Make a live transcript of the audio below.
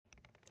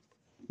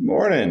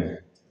Morning.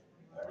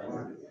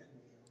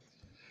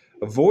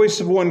 A voice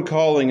of one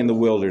calling in the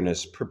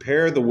wilderness,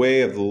 prepare the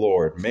way of the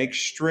Lord. Make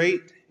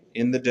straight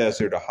in the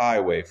desert a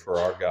highway for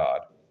our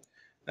God.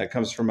 That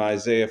comes from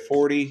Isaiah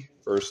 40,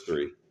 verse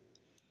 3.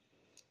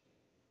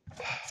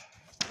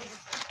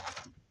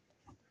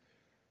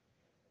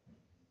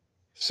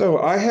 So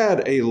I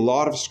had a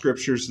lot of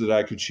scriptures that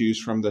I could choose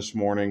from this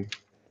morning,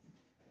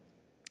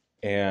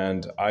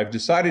 and I've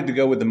decided to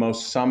go with the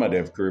most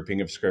summative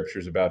grouping of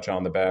scriptures about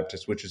John the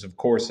Baptist, which is, of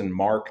course, in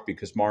Mark,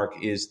 because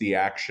Mark is the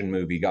action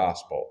movie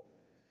gospel.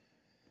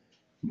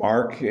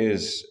 Mark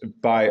is,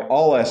 by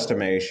all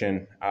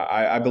estimation,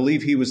 I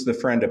believe he was the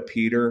friend of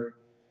Peter.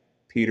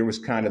 Peter was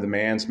kind of the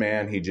man's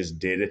man. He just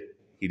did it.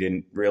 He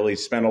didn't really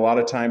spend a lot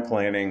of time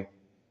planning.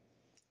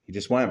 He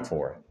just went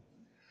for it.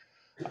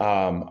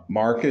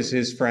 Mark is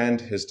his friend,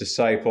 his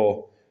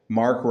disciple.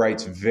 Mark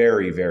writes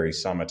very, very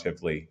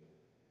summatively.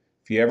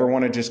 If you ever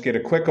want to just get a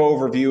quick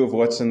overview of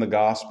what's in the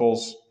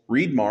Gospels,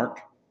 read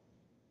Mark.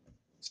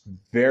 It's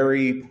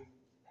very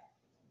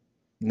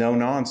no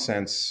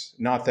nonsense.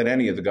 Not that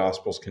any of the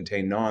Gospels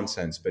contain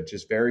nonsense, but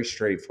just very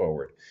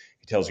straightforward.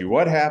 He tells you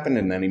what happened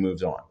and then he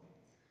moves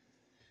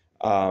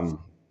on.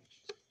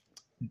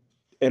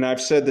 And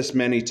I've said this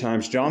many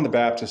times, John the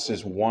Baptist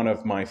is one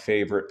of my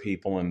favorite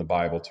people in the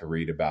Bible to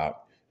read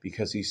about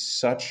because he's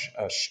such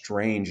a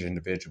strange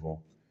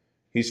individual.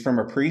 He's from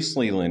a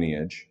priestly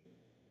lineage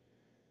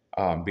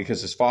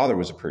because his father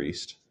was a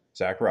priest,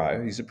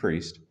 Zechariah, he's a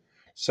priest.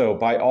 So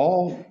by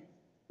all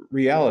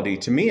reality,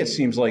 to me, it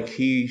seems like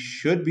he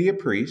should be a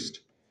priest,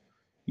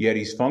 yet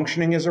he's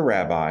functioning as a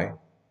rabbi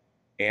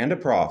and a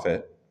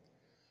prophet.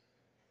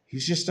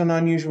 He's just an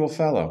unusual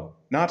fellow.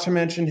 Not to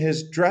mention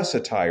his dress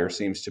attire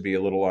seems to be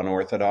a little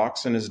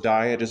unorthodox and his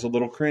diet is a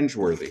little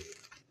cringeworthy.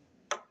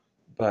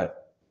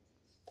 But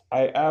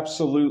I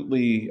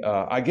absolutely,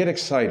 I get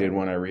excited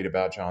when I read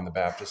about John the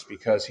Baptist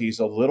because he's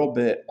a little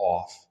bit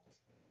off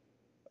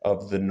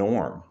of the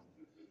norm.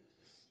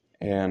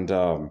 And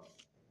I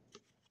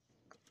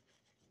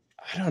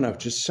don't know,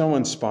 just so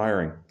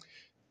inspiring.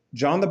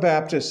 John the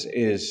Baptist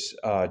is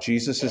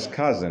Jesus'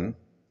 cousin.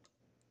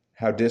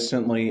 How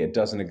distantly, it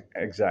doesn't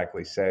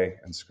exactly say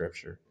in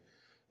Scripture.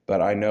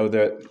 But I know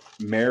that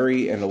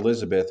Mary and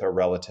Elizabeth are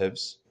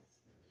relatives.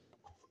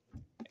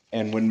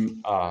 And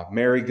when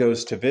Mary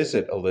goes to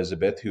visit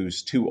Elizabeth,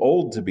 who's too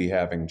old to be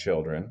having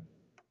children,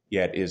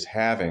 yet is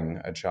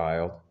having a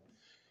child,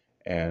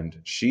 and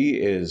she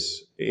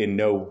is in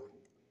no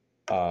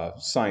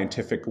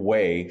scientific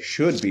way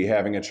should be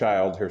having a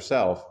child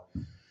herself,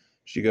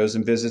 she goes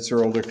and visits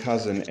her older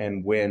cousin,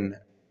 and when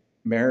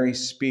Mary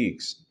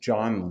speaks,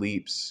 John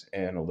leaps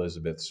in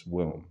Elizabeth's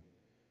womb.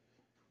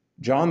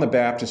 John the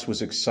Baptist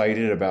was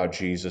excited about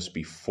Jesus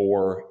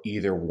before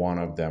either one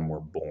of them were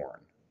born.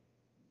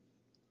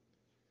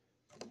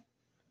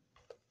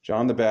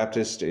 John the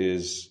Baptist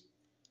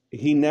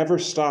he never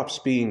stops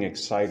being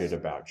excited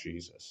about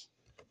Jesus.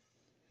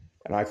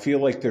 And I feel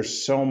like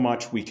there's so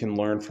much we can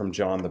learn from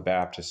John the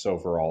Baptist's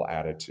overall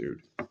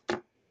attitude.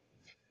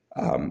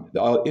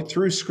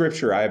 Through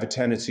Scripture, I have a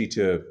tendency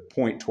to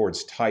point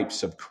towards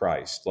types of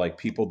Christ, like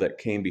people that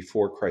came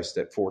before Christ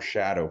that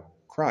foreshadow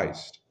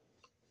Christ.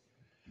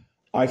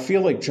 I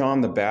feel like John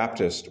the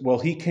Baptist, well,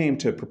 he came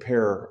to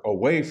prepare a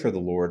way for the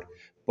Lord,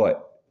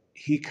 but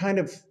he kind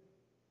of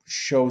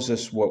shows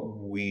us what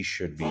we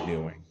should be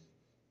doing.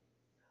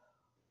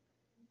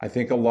 I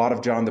think a lot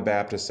of John the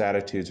Baptist's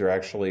attitudes are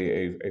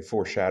actually a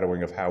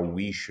foreshadowing of how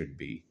we should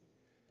be.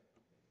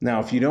 Now,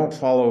 if you don't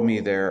follow me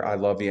there, I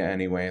love you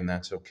anyway, and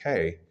that's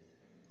okay.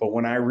 But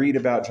when I read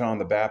about John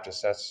the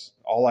Baptist, that's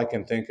all I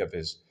can think of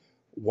is,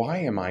 why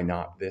am I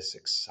not this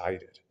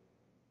excited?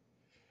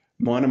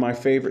 One of my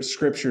favorite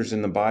scriptures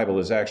in the Bible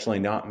is actually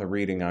not in the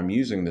reading I'm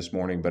using this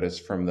morning, but it's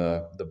from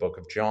the book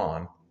of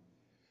John.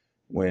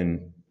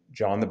 When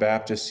John the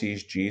Baptist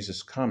sees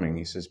Jesus coming,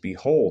 he says,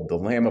 "Behold, the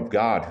Lamb of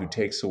God who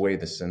takes away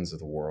the sins of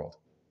the world."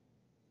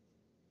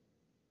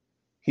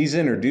 He's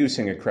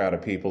introducing a crowd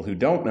of people who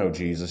don't know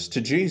Jesus to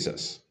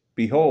Jesus.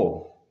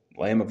 Behold,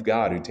 Lamb of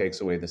God who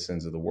takes away the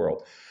sins of the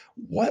world.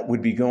 What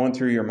would be going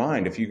through your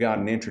mind if you got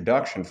an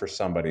introduction for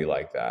somebody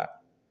like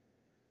that?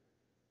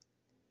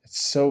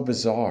 It's so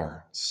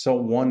bizarre, so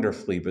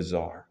wonderfully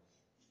bizarre.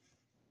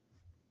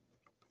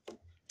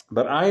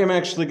 But I am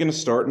actually going to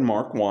start in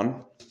Mark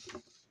 1,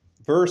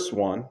 verse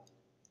 1.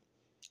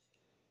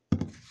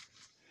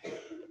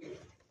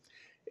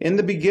 In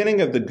the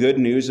beginning of the good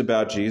news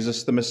about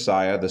Jesus the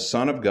Messiah, the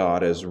Son of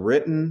God, as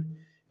written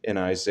in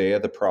Isaiah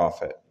the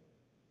prophet,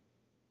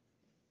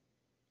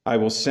 "I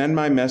will send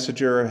my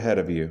messenger ahead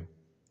of you.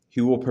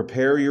 He will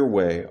prepare your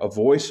way, a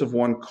voice of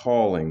one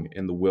calling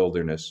in the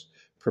wilderness.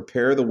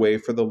 Prepare the way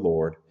for the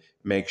Lord,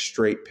 make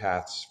straight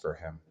paths for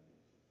him."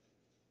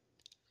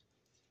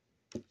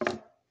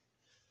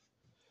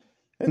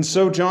 And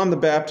so John the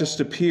Baptist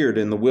appeared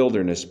in the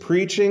wilderness,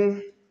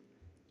 preaching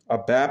a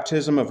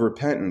baptism of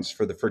repentance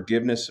for the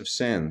forgiveness of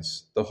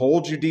sins. The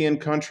whole Judean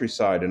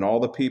countryside and all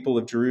the people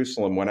of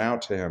Jerusalem went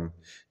out to him,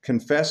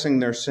 confessing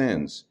their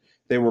sins.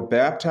 They were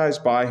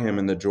baptized by him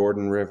in the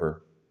Jordan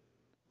River.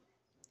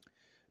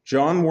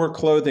 John wore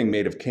clothing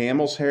made of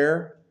camel's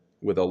hair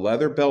with a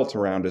leather belt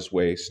around his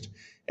waist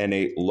and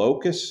ate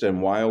locusts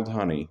and wild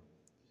honey.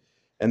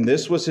 And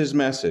this was his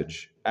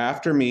message: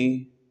 after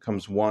me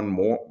comes one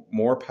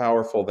more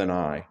powerful than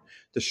I,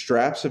 the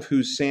straps of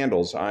whose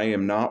sandals I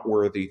am not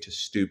worthy to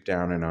stoop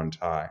down and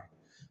untie.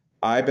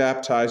 I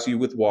baptize you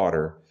with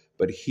water,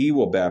 but he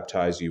will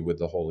baptize you with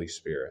the Holy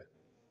Spirit.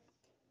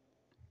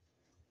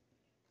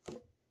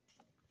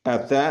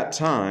 At that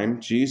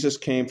time, Jesus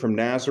came from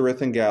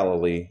Nazareth in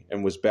Galilee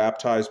and was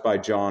baptized by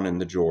John in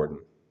the Jordan.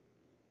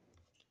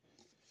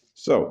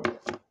 So,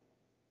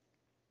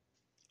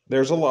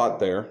 there's a lot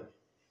there.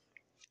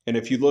 And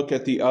if you look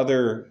at the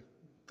other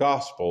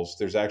Gospels,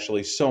 there's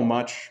actually so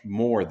much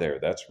more there.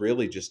 That's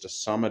really just a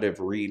summative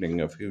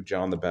reading of who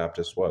John the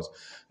Baptist was.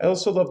 I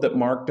also love that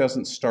Mark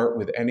doesn't start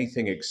with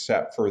anything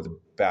except for the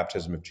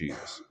baptism of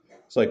Jesus.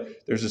 It's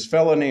like, there's this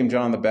fellow named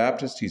John the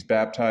Baptist. He's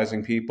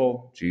baptizing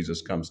people.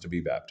 Jesus comes to be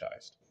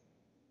baptized.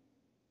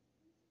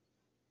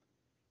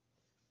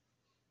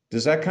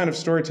 Does that kind of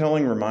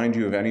storytelling remind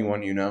you of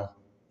anyone you know?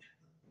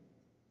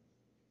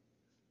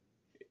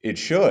 It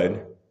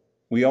should.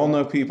 We all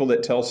know people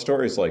that tell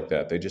stories like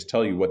that. They just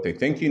tell you what they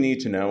think you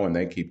need to know and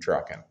they keep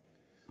trucking.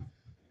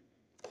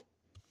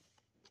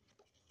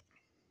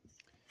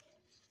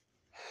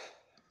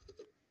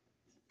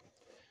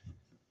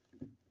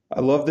 I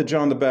love that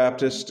John the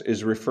Baptist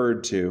is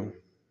referred to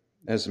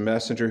as a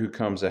messenger who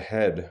comes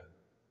ahead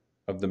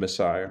of the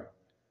Messiah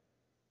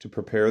to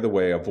prepare the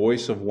way, a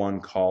voice of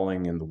one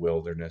calling in the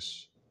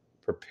wilderness.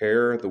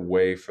 Prepare the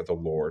way for the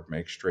Lord,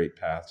 make straight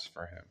paths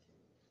for him.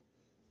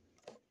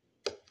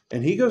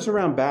 And he goes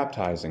around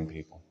baptizing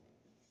people.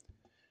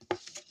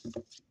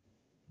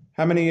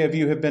 How many of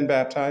you have been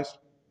baptized?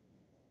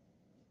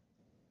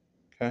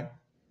 Okay.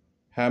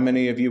 How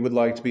many of you would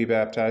like to be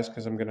baptized?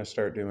 Because I'm going to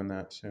start doing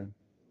that soon.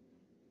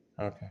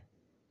 Okay.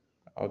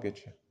 I'll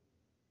get you.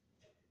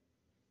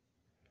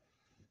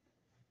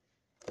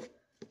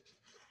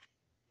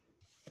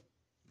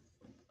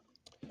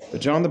 But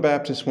John the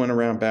Baptist went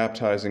around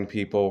baptizing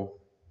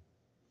people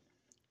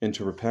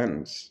into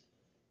repentance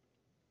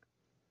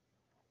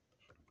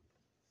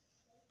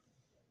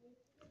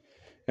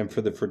and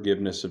for the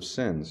forgiveness of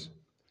sins,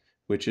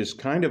 which is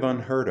kind of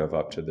unheard of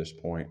up to this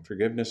point.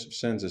 Forgiveness of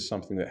sins is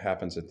something that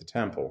happens at the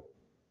temple.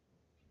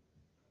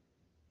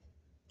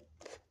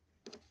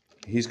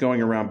 He's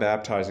going around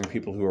baptizing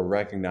people who are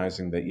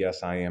recognizing that,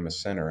 yes, I am a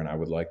sinner and I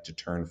would like to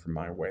turn from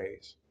my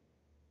ways.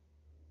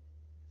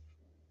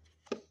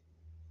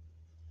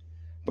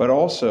 But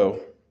also,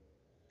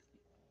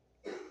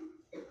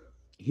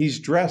 he's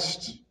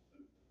dressed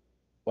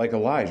like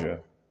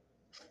Elijah.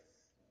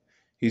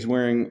 He's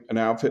wearing an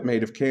outfit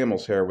made of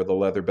camel's hair with a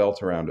leather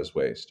belt around his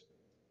waist.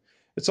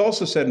 It's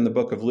also said in the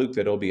book of Luke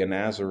that he'll be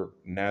a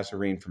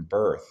Nazarene from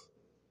birth.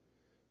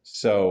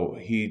 So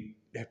he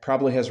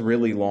probably has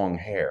really long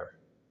hair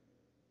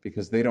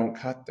because they don't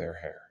cut their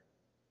hair.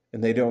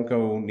 And they don't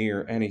go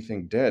near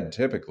anything dead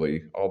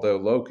typically, although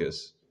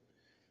locusts.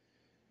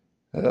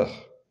 Ugh.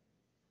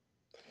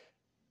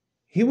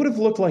 He would have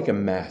looked like a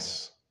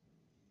mess.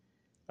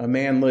 A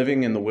man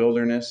living in the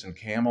wilderness in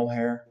camel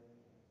hair.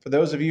 For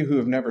those of you who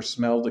have never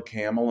smelled a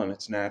camel in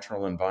its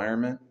natural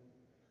environment,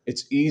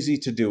 it's easy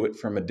to do it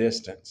from a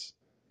distance.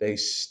 They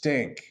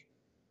stink.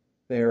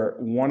 They're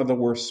one of the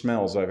worst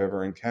smells I've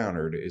ever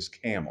encountered is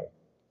camel.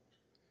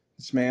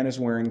 This man is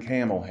wearing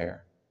camel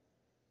hair,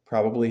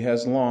 probably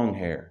has long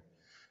hair,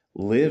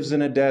 lives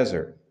in a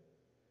desert.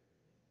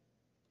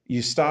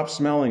 You stop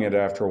smelling it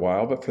after a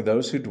while, but for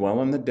those who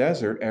dwell in the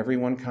desert,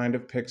 everyone kind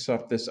of picks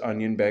up this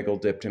onion bagel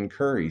dipped in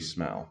curry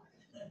smell.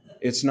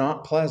 It's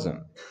not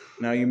pleasant.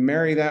 Now you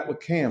marry that with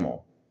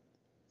camel.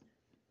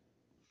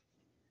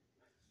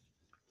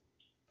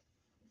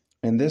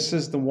 And this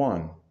is the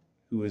one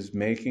who is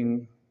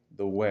making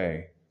the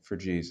way for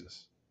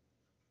Jesus.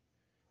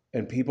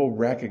 And people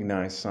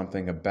recognize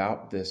something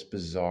about this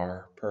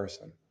bizarre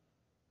person.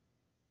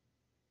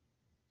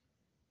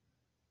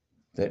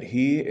 That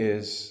he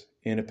is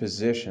in a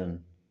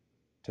position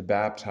to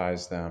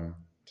baptize them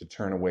to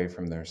turn away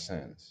from their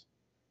sins.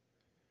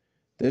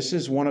 This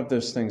is one of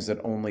those things that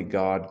only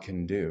God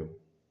can do,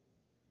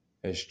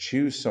 is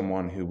choose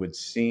someone who would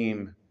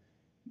seem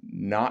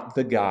not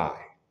the guy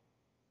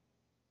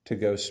to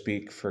go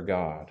speak for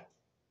God.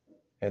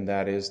 And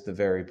that is the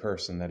very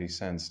person that he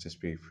sends to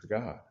speak for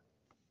God.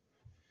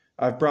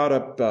 I've brought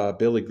up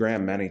Billy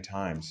Graham many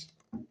times,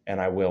 and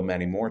I will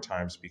many more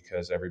times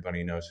because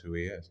everybody knows who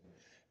he is.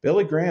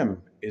 Billy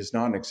Graham is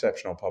not an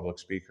exceptional public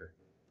speaker.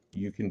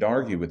 You can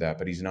argue with that,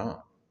 but he's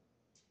not.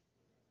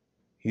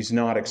 He's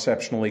not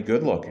exceptionally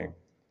good looking.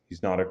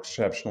 He's not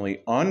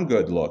exceptionally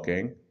ungood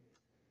looking,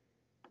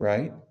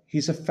 right?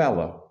 He's a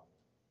fellow.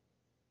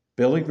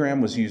 Billy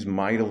Graham was used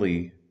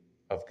mightily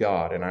of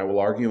God, and I will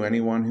argue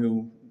anyone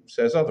who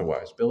says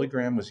otherwise. Billy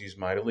Graham was used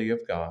mightily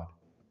of God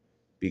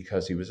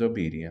because he was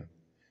obedient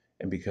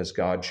and because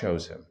God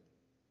chose him.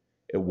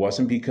 It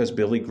wasn't because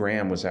Billy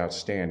Graham was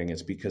outstanding.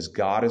 It's because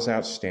God is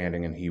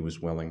outstanding and he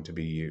was willing to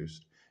be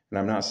used. And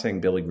I'm not saying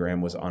Billy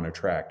Graham was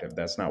unattractive.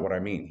 That's not what I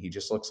mean. He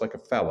just looks like a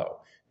fellow,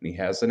 and he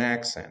has an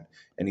accent,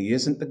 and he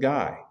isn't the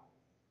guy.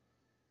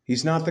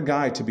 He's not the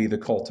guy to be the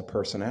cult of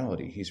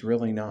personality. He's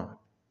really not.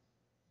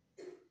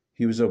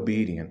 He was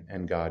obedient,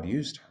 and God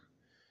used him.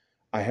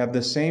 I have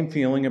the same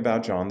feeling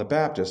about John the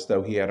Baptist,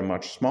 though he had a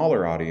much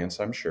smaller audience,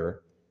 I'm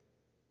sure,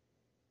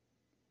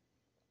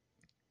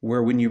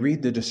 where when you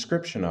read the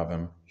description of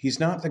him, he's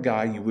not the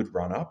guy you would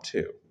run up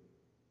to.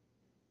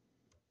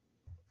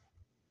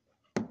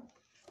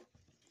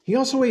 He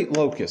also ate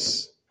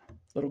locusts,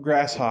 little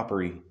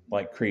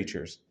grasshoppery-like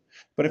creatures.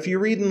 But if you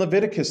read in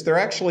Leviticus, they're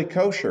actually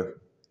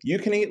kosher. You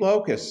can eat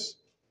locusts,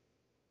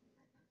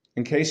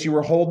 in case you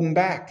were holding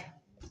back.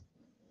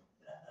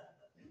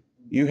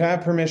 You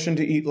have permission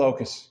to eat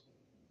locusts.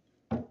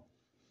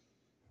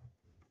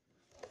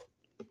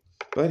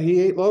 But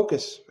he ate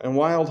locusts and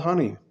wild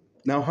honey.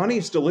 Now, honey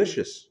is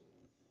delicious.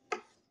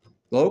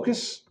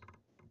 Locusts,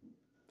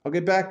 I'll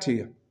get back to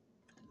you.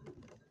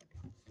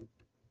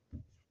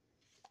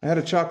 I had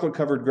a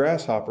chocolate-covered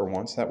grasshopper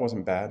once. That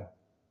wasn't bad.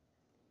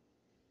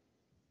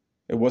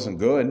 It wasn't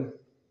good.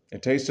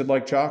 It tasted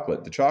like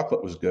chocolate. The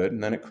chocolate was good,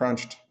 and then it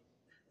crunched.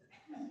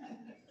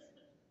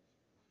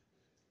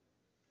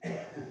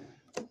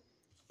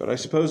 But I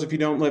suppose if you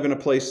don't live in a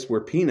place where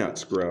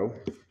peanuts grow...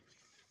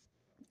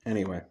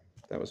 Anyway,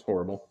 that was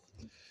horrible.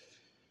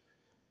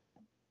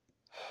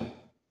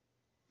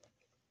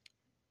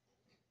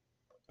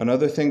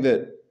 Another thing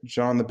that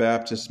John the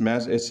Baptist,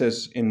 it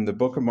says in the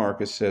book of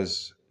Mark, it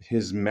says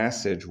his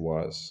message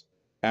was,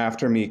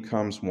 after me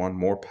comes one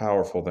more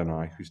powerful than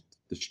I, whose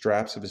the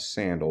straps of his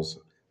sandals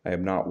I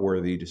am not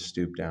worthy to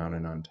stoop down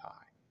and untie.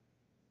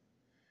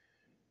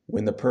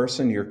 When the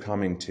person you're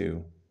coming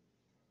to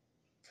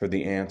for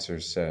the answer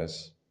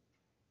says,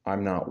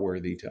 I'm not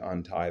worthy to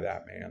untie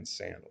that man's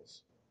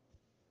sandals,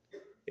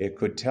 it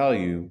could tell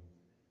you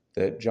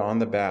that John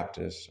the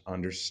Baptist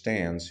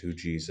understands who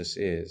Jesus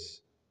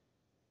is.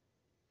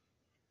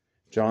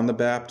 John the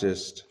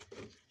Baptist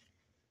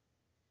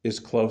is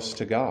close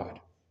to God.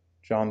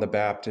 John the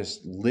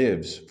Baptist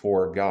lives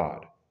for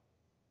God.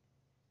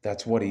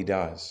 That's what he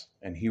does.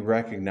 And he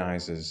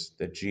recognizes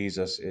that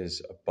Jesus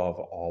is above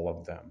all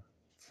of them.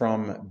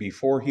 From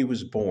before he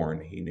was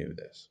born, he knew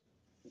this.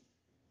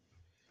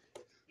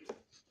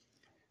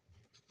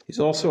 He's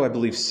also, I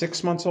believe,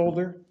 6 months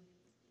older.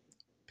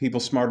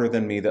 People smarter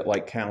than me that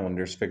like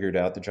calendars figured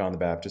out that John the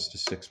Baptist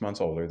is 6 months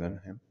older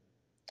than him,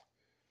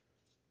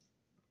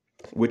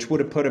 which would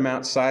have put him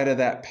outside of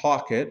that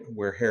pocket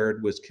where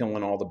Herod was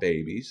killing all the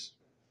babies.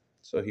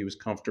 So he was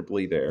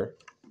comfortably there.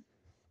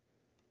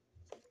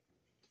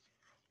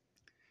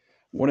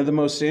 One of the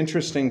most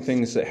interesting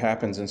things that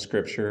happens in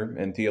Scripture,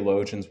 and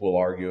theologians will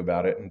argue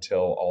about it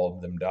until all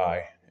of them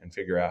die and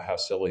figure out how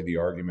silly the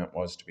argument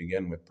was to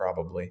begin with,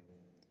 probably,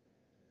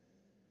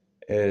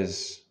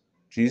 is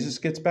Jesus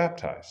gets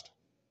baptized.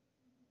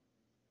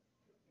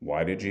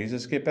 Why did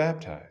Jesus get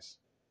baptized?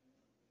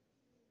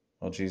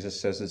 Well, Jesus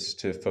says it's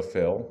to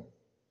fulfill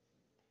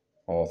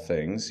all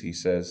things. He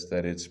says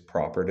that it's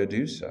proper to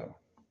do so.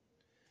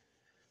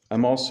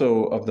 I'm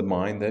also of the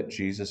mind that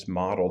Jesus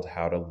modeled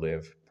how to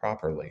live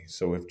properly.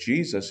 So if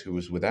Jesus, who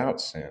was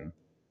without sin,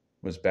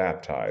 was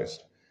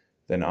baptized,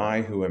 then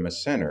I, who am a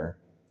sinner,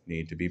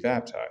 need to be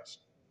baptized.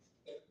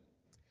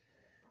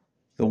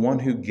 The one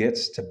who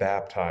gets to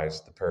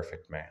baptize the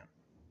perfect man,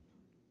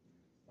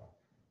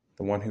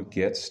 the one who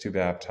gets to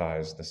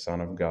baptize the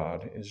Son of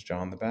God is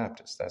John the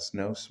Baptist. That's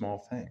no small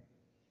thing.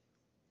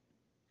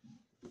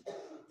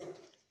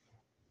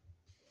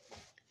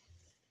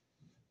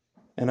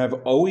 And I've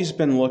always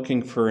been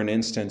looking for an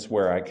instance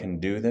where I can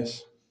do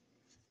this.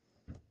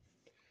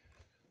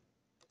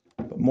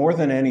 But more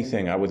than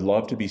anything, I would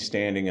love to be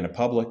standing in a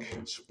public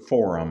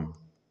forum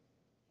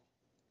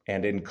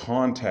and in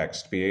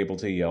context be able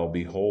to yell,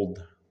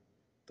 "Behold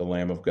the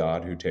Lamb of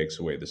God who takes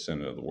away the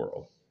sin of the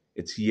world."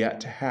 It's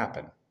yet to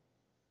happen.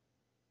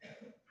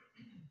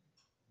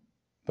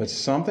 But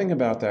something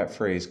about that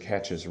phrase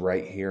catches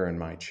right here in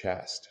my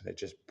chest, and it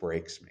just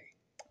breaks me,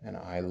 and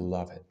I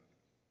love it.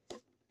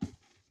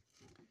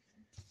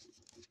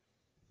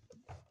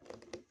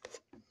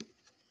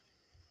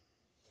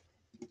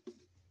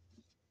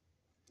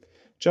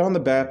 John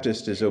the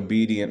Baptist is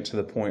obedient to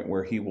the point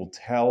where he will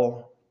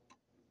tell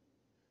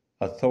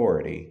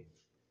authority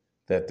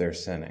that they're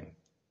sinning.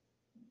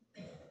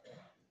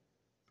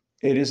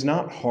 It is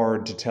not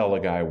hard to tell a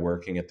guy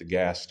working at the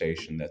gas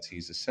station that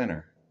he's a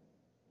sinner.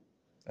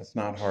 That's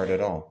not hard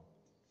at all.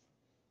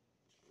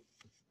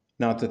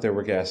 Not that there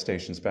were gas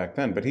stations back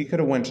then, but he could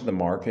have went to the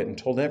market and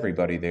told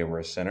everybody they were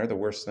a sinner. The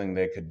worst thing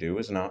they could do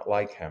is not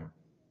like him.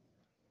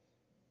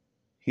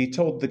 He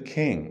told the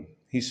king.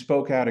 He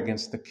spoke out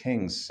against the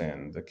king's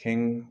sin. The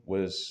king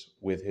was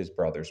with his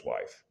brother's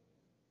wife.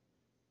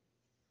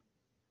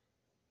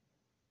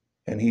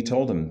 And he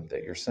told him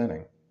that you're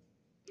sinning.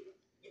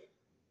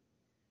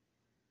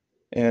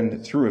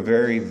 And through a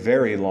very,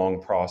 very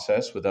long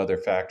process with other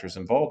factors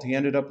involved, he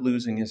ended up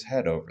losing his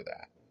head over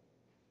that.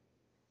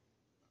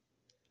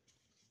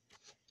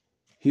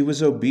 He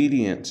was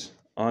obedient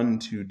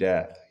unto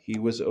death. He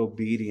was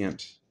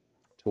obedient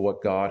to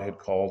what God had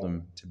called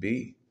him to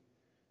be.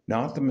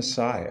 Not the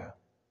Messiah,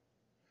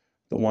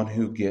 the one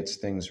who gets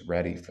things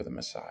ready for the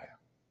Messiah.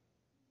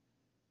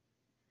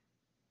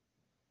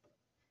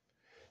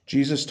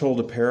 Jesus told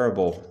a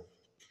parable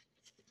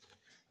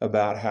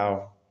about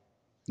how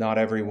not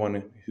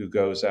everyone who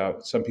goes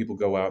out, some people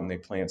go out and they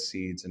plant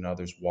seeds and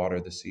others water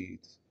the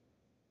seeds.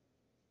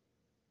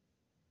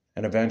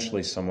 And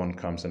eventually someone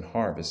comes and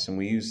harvests. And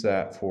we use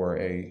that for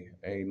a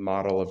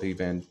model of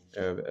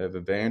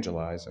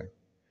evangelizing.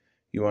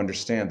 You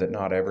understand that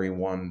not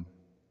everyone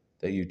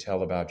that you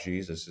tell about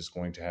Jesus is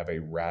going to have a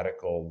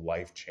radical,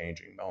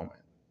 life-changing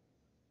moment.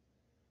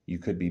 You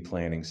could be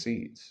planting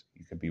seeds.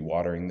 You could be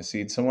watering the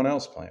seeds someone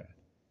else planted.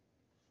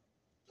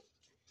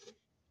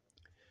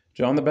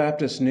 John the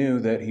Baptist knew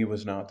that he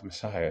was not the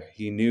Messiah.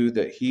 He knew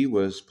that he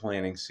was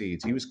planting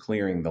seeds. He was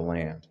clearing the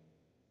land.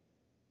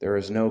 There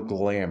is no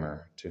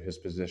glamour to his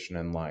position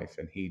in life,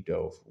 and he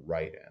dove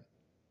right in.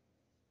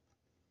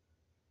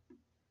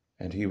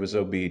 And he was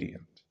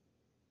obedient.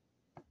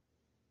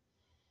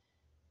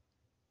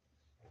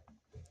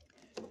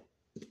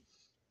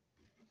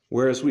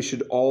 Whereas we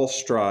should all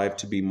strive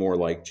to be more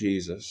like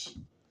Jesus,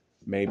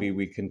 maybe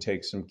we can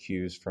take some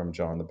cues from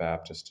John the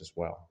Baptist as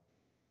well.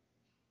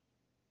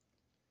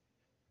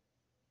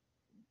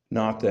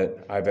 Not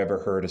that I've ever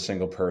heard a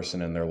single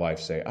person in their life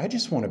say, I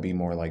just want to be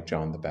more like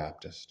John the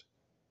Baptist.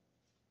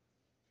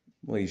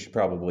 Well, you should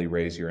probably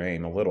raise your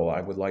aim a little.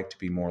 I would like to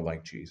be more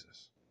like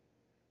Jesus.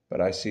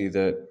 But I see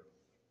that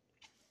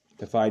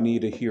if I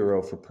need a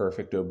hero for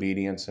perfect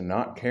obedience and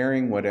not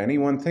caring what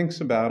anyone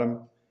thinks about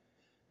him,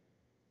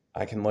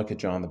 I can look at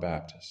John the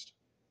Baptist.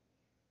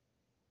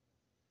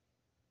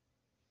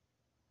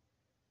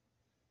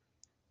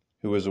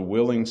 Who is a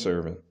willing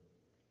servant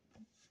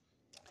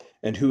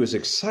and who is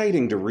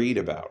exciting to read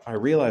about. I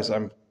realize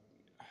I'm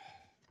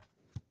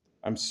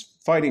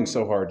fighting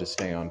so hard to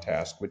stay on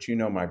task, which you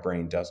know my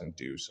brain doesn't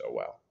do so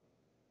well.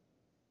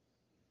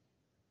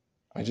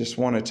 I just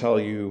want to tell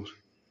you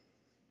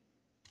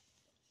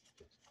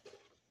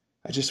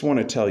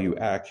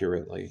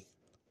accurately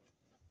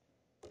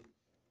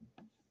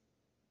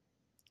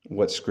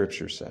what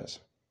Scripture says.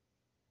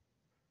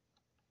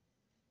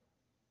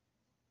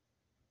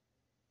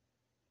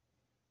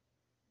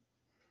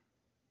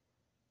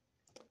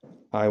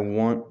 I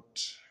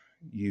want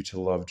you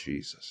to love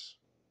Jesus.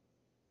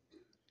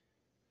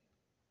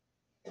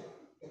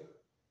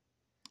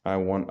 I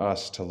want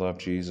us to love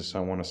Jesus. I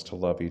want us to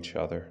love each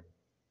other.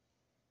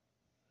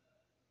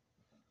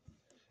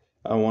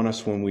 I want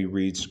us, when we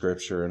read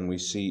Scripture and we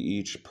see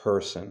each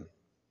person,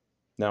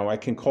 now I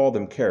can call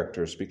them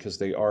characters because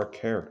they are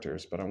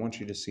characters, but I want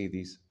you to see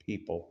these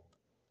people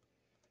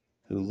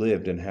who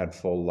lived and had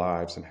full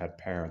lives and had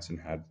parents and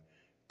had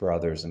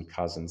brothers and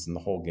cousins and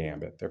the whole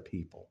gambit. They're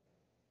people.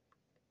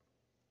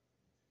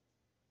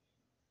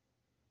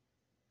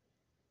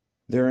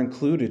 They're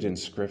included in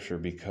Scripture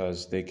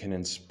because they can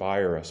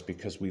inspire us,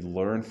 because we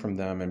learn from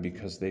them, and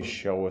because they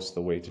show us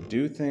the way to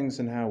do things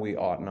and how we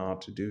ought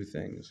not to do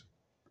things.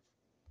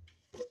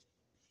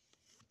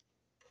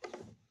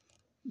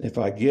 If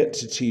I get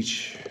to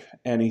teach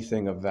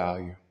anything of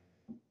value,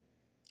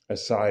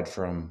 aside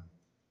from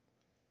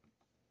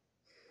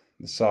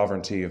the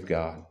sovereignty of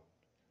God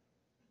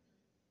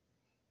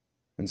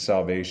and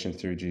salvation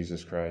through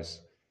Jesus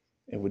Christ,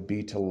 it would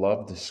be to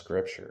love the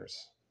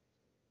Scriptures,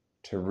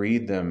 to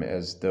read them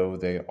as though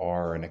they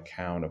are an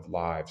account of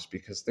lives,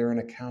 because they're an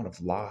account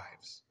of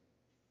lives.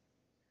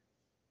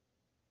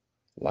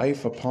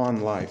 Life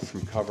upon life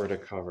from cover to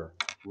cover.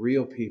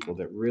 Real people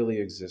that really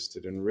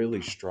existed and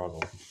really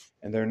struggled.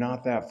 And they're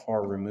not that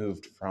far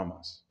removed from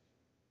us.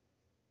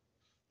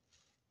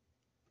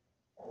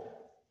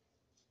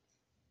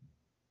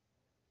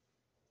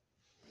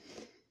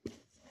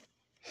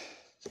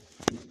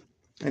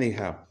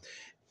 Anyhow,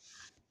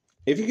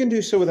 if you can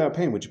do so without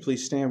pain, would you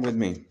please stand with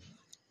me?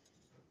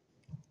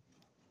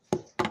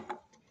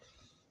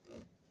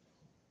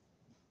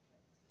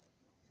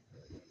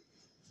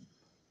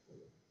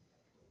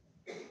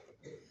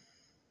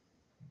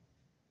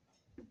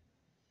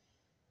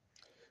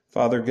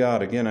 Father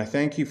God, again, I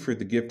thank you for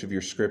the gift of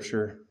your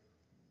Scripture.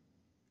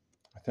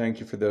 I thank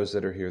you for those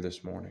that are here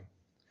this morning.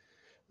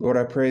 Lord,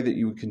 I pray that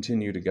you would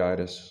continue to guide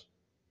us,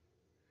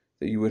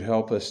 that you would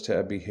help us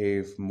to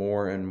behave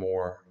more and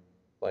more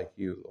like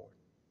you, Lord.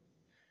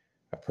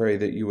 I pray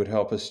that you would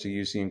help us to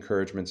use the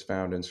encouragements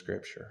found in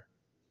Scripture.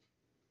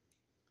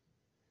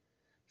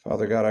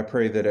 Father God, I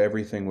pray that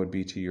everything would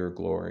be to your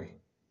glory.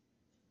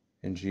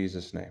 In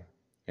Jesus' name,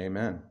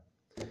 amen.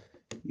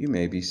 You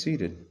may be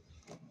seated.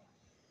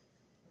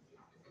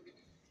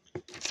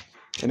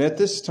 And at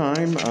this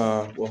time,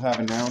 we'll have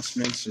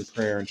announcements and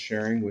prayer and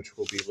sharing, which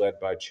will be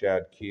led by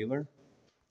Chad Keeler.